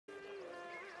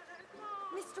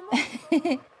Mr.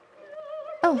 Morgan.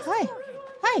 Oh, hi.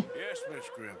 Hi. Yes, Miss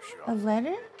Grimshaw. A letter?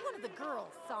 One of the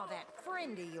girls saw that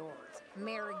friend of yours,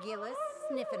 Mary Gillis,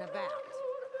 sniffing about.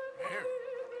 Mary?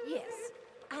 Yes,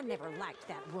 I never liked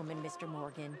that woman, Mr.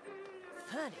 Morgan.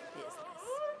 Funny business.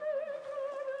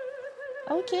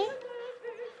 Okay.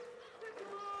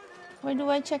 Where do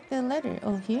I check the letter?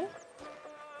 Oh, here?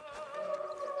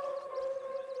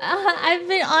 I've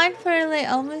been on for like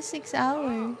almost 6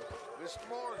 hours. Miss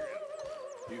Morgan.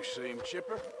 You seem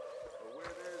chipper.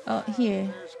 Oh, here.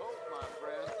 There's hope, my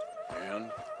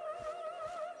friend.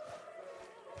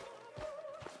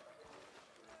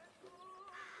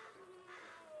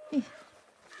 And?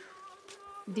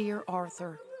 Dear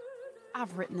Arthur,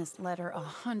 I've written this letter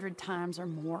 100 times or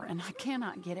more, and I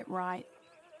cannot get it right.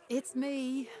 It's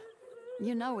me.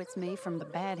 You know it's me from the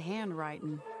bad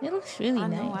handwriting. It looks really nice. I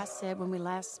know I said when we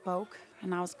last spoke,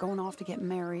 and I was going off to get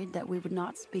married, that we would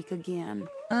not speak again.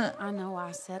 I know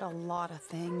I said a lot of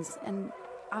things, and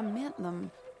I meant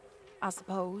them, I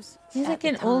suppose. He's like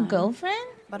an old girlfriend?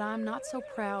 But I'm not so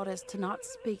proud as to not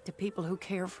speak to people who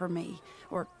care for me,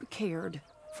 or cared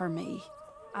for me.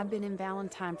 I've been in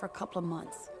Valentine for a couple of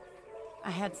months. I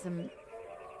had some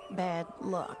bad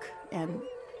luck, and,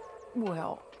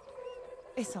 well,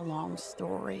 it's a long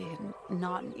story and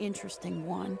not an interesting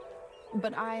one.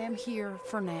 But I am here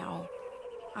for now.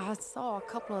 I saw a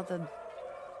couple of the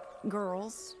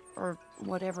girls, or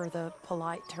whatever the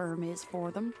polite term is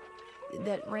for them,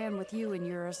 that ran with you and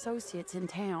your associates in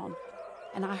town.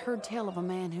 And I heard tell of a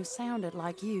man who sounded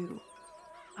like you.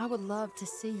 I would love to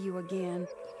see you again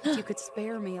if you could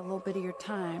spare me a little bit of your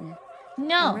time.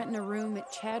 No. I'm renting a room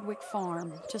at Chadwick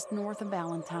Farm, just north of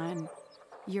Valentine.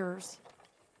 Yours,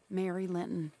 Mary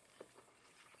Linton.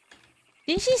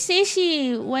 Did she say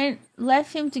she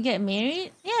left him to get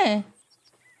married? Yeah.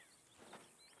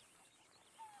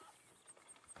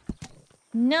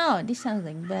 No, this sounds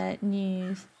like bad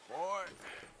news.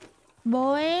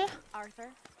 Boy. Arthur?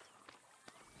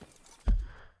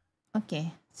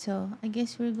 Okay, so I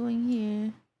guess we're going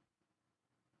here.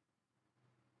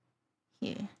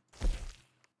 Here.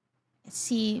 Let's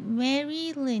see,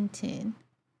 Mary Linton.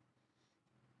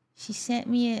 She sent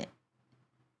me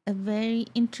a very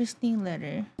interesting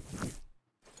letter.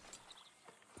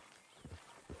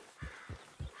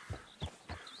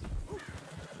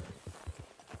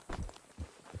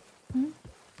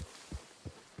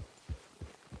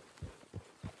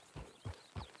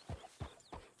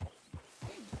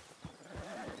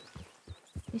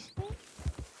 This way?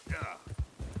 Yeah.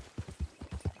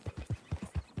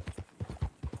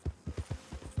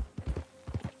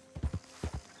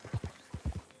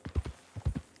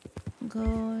 Go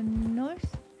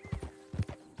north.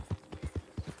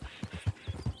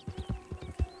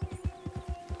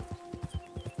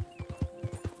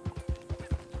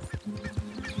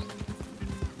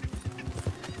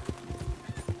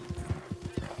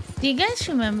 Do you guys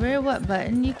remember what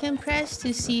button you can press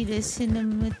to see the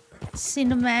cinematic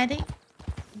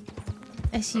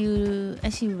as you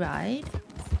ride?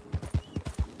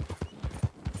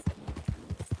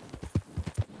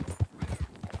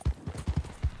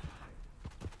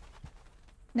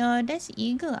 No, that's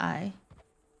Eagle Eye.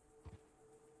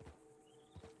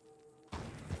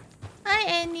 Hi,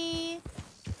 Annie.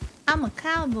 I'm a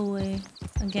cowboy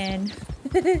again.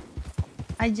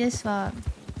 I just thought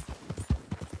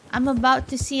I'm about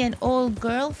to see an old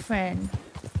girlfriend.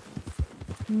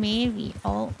 Mary.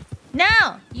 Oh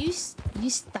no! You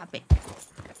stop it.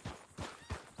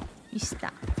 You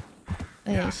stop.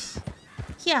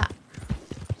 Yeah.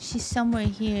 She's somewhere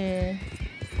here.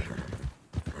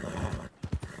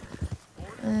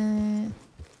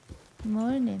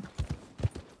 Morning.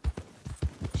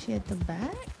 She at the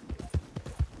back?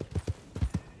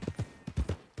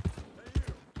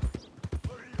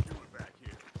 What are you doing back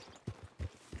here?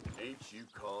 Ain't you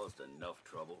caused enough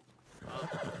trouble?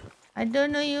 I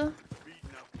don't know you.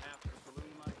 Beating up half the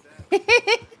saloon like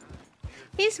that?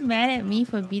 He's mad at me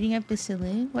for beating up the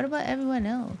saloon. What about everyone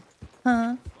else?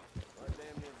 Huh?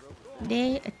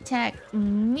 They attacked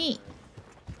me.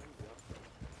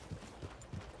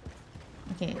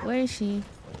 Okay, where is she?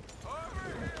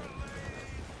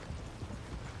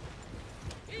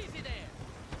 Easy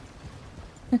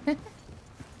there.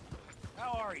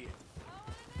 How are you?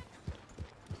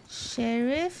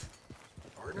 Sheriff?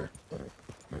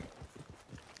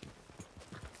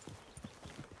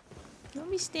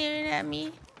 Don't be staring at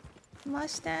me.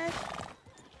 Mustache.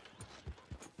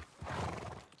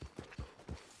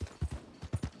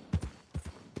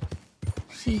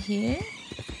 She here?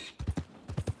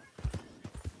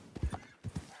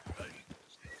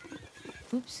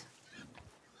 Oops.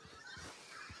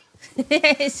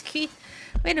 Excuse.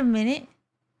 Wait a minute.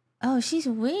 Oh, she's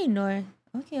way north.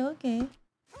 Okay, okay.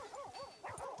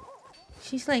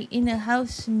 She's like in a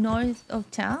house north of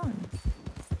town.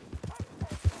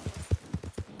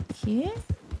 Here?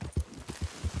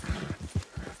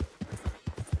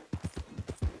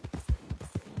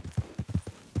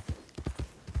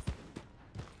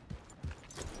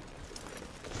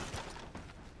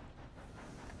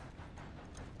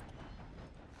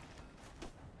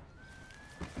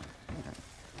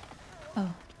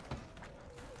 Oh.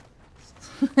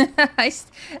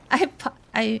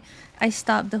 I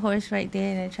stopped the horse right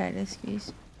there and I tried to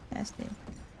squeeze past it.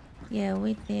 Yeah,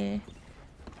 wait there.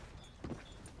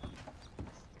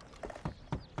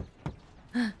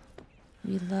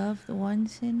 We love the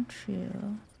ones and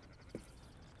true.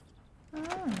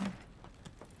 Oh.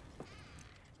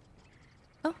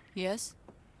 Oh. Yes?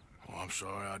 Oh, I'm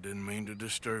sorry, I didn't mean to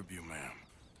disturb you, ma'am.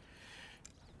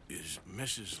 Is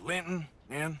Mrs. Linton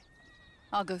in?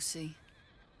 I'll go see.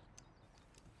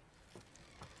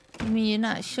 You mean you're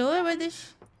not sure whether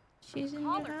she's in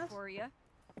your Holler house? for you.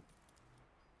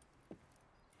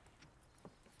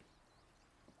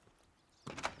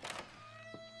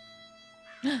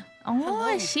 Oh,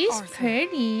 Hello, she's Arthur.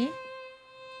 pretty.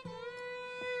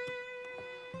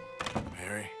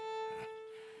 Mary?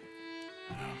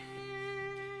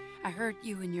 I heard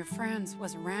you and your friends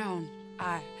was around.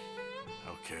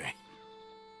 Okay.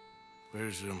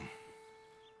 Where's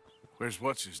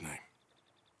what's his name?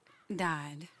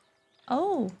 Died.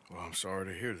 Oh. Well, I'm sorry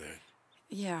to hear that.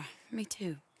 Yeah, me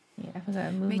too. Yeah, I forgot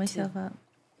to move Me myself too. up.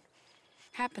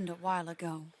 Happened a while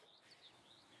ago.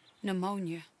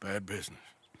 Pneumonia. Bad business.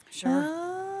 Sure.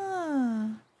 Ah.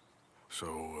 So,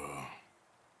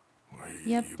 well,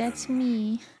 Yep, that's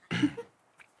me.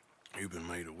 You've been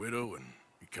made a widow and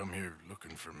you come here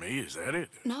looking for me, is that it?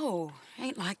 No,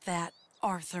 ain't like that,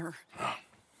 Arthur.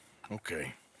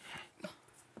 Okay.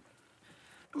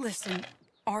 Listen,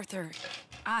 Arthur,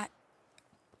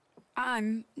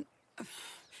 I'm... My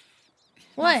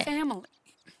What? family.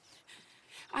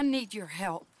 I need your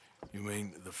help. You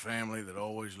mean the family that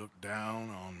always looked down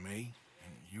on me?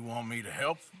 And you want me to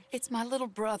help them? It's my little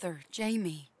brother,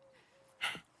 Jamie.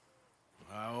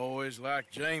 I always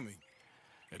liked Jamie,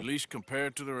 at least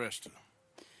compared to the rest of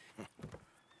them.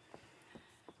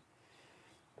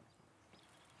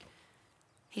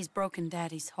 He's broken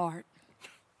Daddy's heart.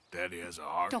 Daddy has a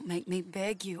heart. Don't make me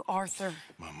beg you, Arthur.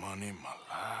 My money, my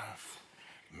life,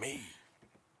 me.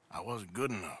 I wasn't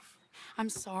good enough. I'm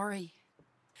sorry.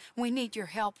 We need your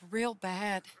help real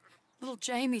bad. Little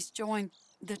Jamie's joined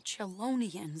the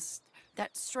Chelonians,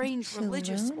 that strange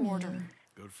religious order.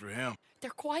 Good for him. They're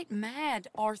quite mad,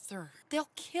 Arthur. They'll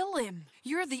kill him.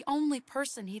 You're the only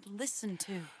person he'd listen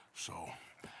to. So,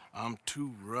 I'm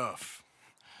too rough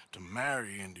to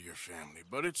marry into your family,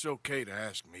 but it's okay to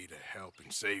ask me to help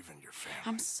in saving your family.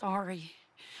 I'm sorry.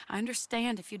 I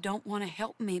understand if you don't want to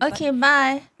help me, Okay,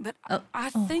 bye. but Oh,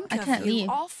 I oh, think I of can't you leave.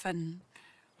 often.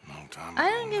 Long time I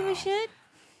ago don't give now. a shit.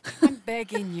 I'm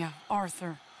begging you,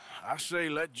 Arthur. I say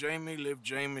let Jamie live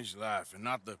Jamie's life and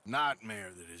not the nightmare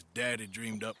that his daddy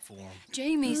dreamed up for him.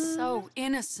 Jamie's so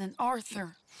innocent,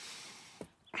 Arthur.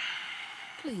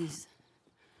 Please,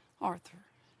 Arthur.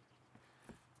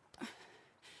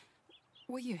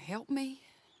 Will you help me?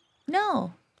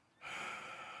 No.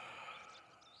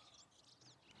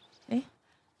 Eh?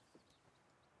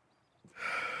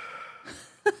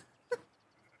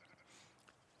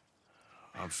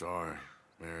 I'm sorry,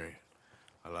 Mary.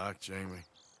 I like Jamie,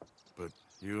 but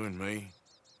you and me,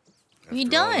 We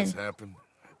after all that's done. happened,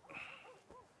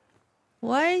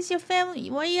 Why is your family?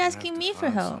 Why are you you have asking to me for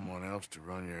find help? someone else to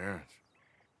run your errands.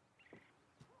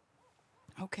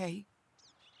 Okay,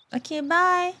 Okay,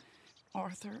 bye.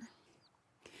 Arthur.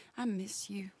 I miss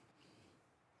you.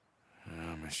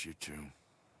 Yeah, I miss you too.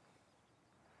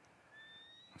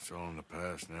 It's all in the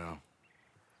past now.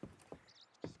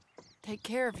 Take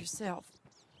care of yourself.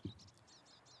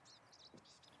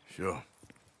 Sure.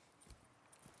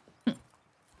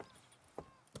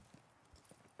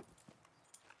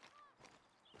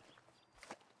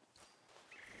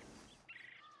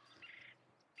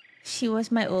 She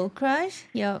was my old crush.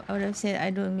 Yeah, I would have said I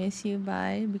don't miss you,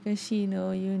 bye, because she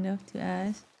know you enough to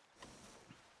ask.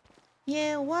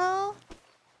 Yeah, well,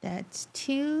 that's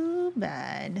too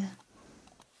bad.